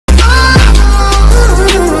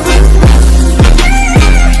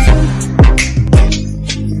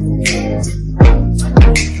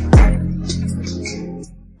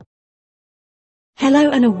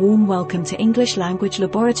Hello and a warm welcome to English Language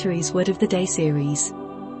Laboratory's Word of the Day series.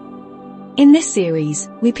 In this series,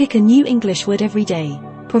 we pick a new English word every day,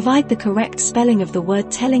 provide the correct spelling of the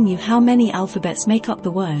word telling you how many alphabets make up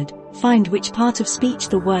the word, find which part of speech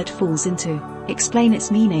the word falls into, explain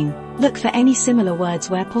its meaning, look for any similar words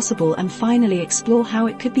where possible and finally explore how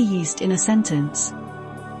it could be used in a sentence.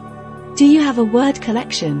 Do you have a word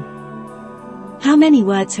collection? How many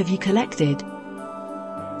words have you collected?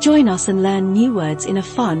 Join us and learn new words in a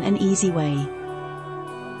fun and easy way.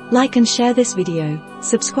 Like and share this video,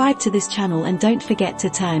 subscribe to this channel and don't forget to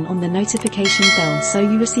turn on the notification bell so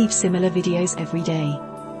you receive similar videos every day.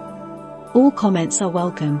 All comments are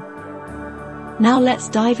welcome. Now let's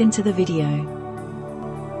dive into the video.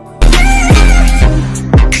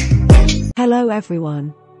 Hello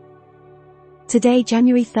everyone. Today,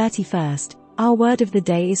 January 31st, our word of the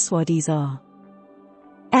day is soi-disant.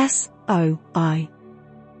 S-O-I-D-I-S-A-N-T.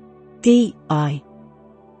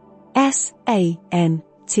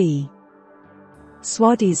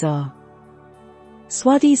 Soi-disant.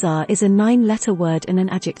 Soi-disant is a 9-letter word and an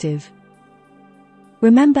adjective.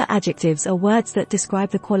 Remember, adjectives are words that describe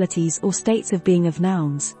the qualities or states of being of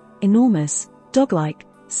nouns: enormous, dog-like,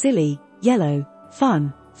 silly, yellow,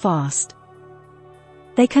 fun, fast.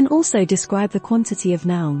 They can also describe the quantity of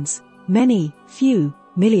nouns: many, few,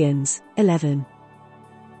 millions, 11.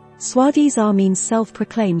 Soi-disant means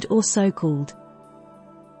self-proclaimed or so-called.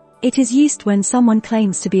 It is used when someone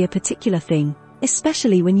claims to be a particular thing,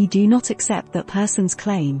 especially when you do not accept that person's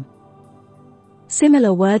claim.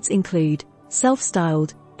 Similar words include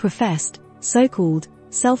self-styled, professed, so-called,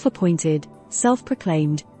 self-appointed,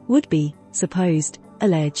 self-proclaimed, would-be, supposed,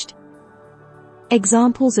 alleged.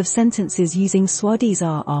 Examples of sentences using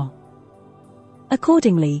soi-disant are: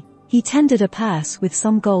 accordingly, he tendered a purse with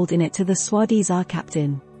some gold in it to the soi-disant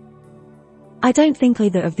captain. I don't think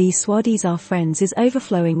either of these soi-disant friends is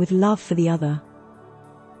overflowing with love for the other.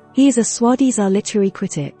 He is a soi-disant literary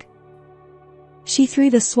critic. She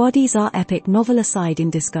threw the soi-disant epic novel aside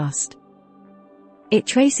in disgust. It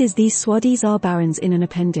traces these soi-disant barons in an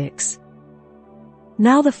appendix.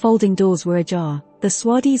 Now the folding doors were ajar, the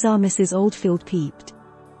soi-disant Mrs. Oldfield peeped.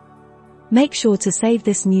 Make sure to save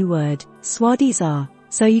this new word, soi-disant,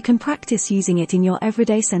 so you can practice using it in your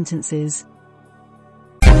everyday sentences.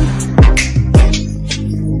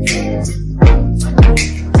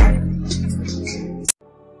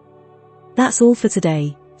 That's all for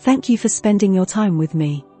today. Thank you for spending your time with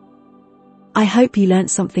me. I hope you learnt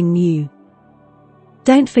something new.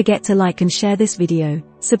 Don't forget to like and share this video,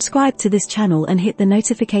 subscribe to this channel and hit the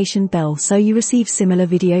notification bell so you receive similar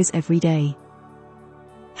videos every day.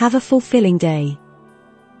 Have a fulfilling day.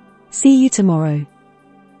 See you tomorrow.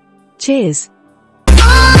 Cheers.